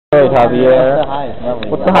Hey Javier,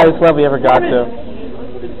 What's the highest level you ever got to?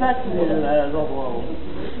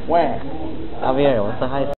 Where? Javier, what's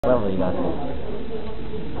the highest level you got to?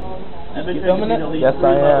 You filming it? Yes,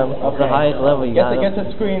 I am. What's the highest level you got to? Get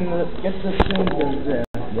the screen.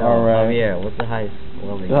 Javier, what's the highest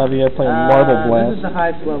level you got to? Javier playing Marble Blast. This is the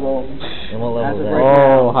highest level. And what level is that?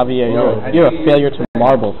 Oh, Javier, you're a failure to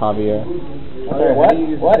marbles, Javier. Okay, what?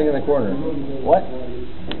 What? in the corner. What?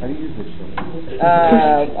 How do you use this shit?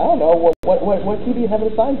 I don't know. What key do you have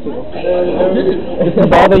it assigned to? This is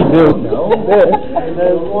all they do.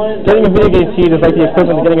 Getting a video game key is like the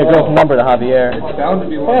equivalent of getting a girl's number to Javier. It's bound to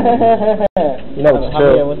be one. You know it's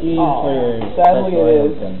Javier, true. what do you use for your Sadly special it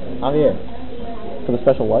is. items? Javier. For the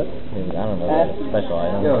special what? I don't know. Special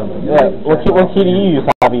items. Yeah. What key do you use,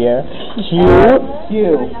 Javier? Q? Q.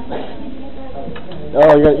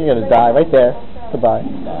 Oh, you're gonna die right there. Goodbye.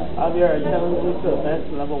 Javier, you haven't moved to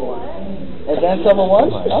advanced level 1. Advanced level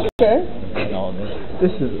 1? Okay.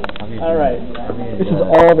 This is Alright. this is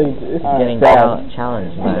all they do. This is Getting bad.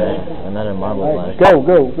 challenged by another marble blast Go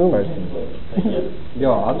person.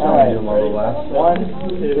 Yo, I'm trying to do Marble Blast.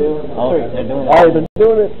 1, 2, 3. Oh, they're doing it. Oh, they're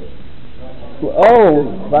doing it. Oh,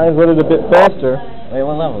 Ryan's running a bit faster. Wait,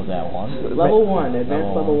 what level is that? 1? Level 1.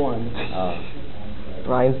 Advanced level 1. Oh.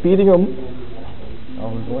 Ryan's beating him. Oh,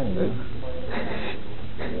 who's winning?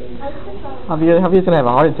 Javier's gonna have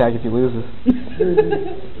a heart attack if he loses.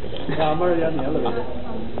 No, I'm already on the elevator.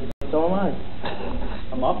 So am I.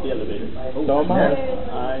 I'm off the elevator. So am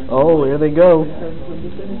I. Oh, here they go.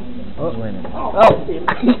 Who's winning? Oh.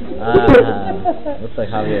 Looks like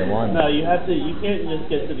Javier won. No, you can't just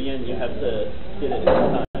get to the end, you have to get it in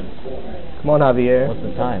time. Come on, Javier. What's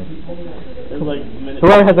the time? There's like a minute.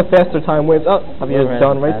 Whoever has the faster time wins. Oh, Javier's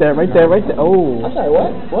done. Right there. Oh. I'm sorry,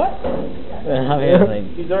 what? What? Javier's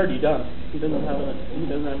like... He's already done. He doesn't have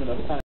enough time.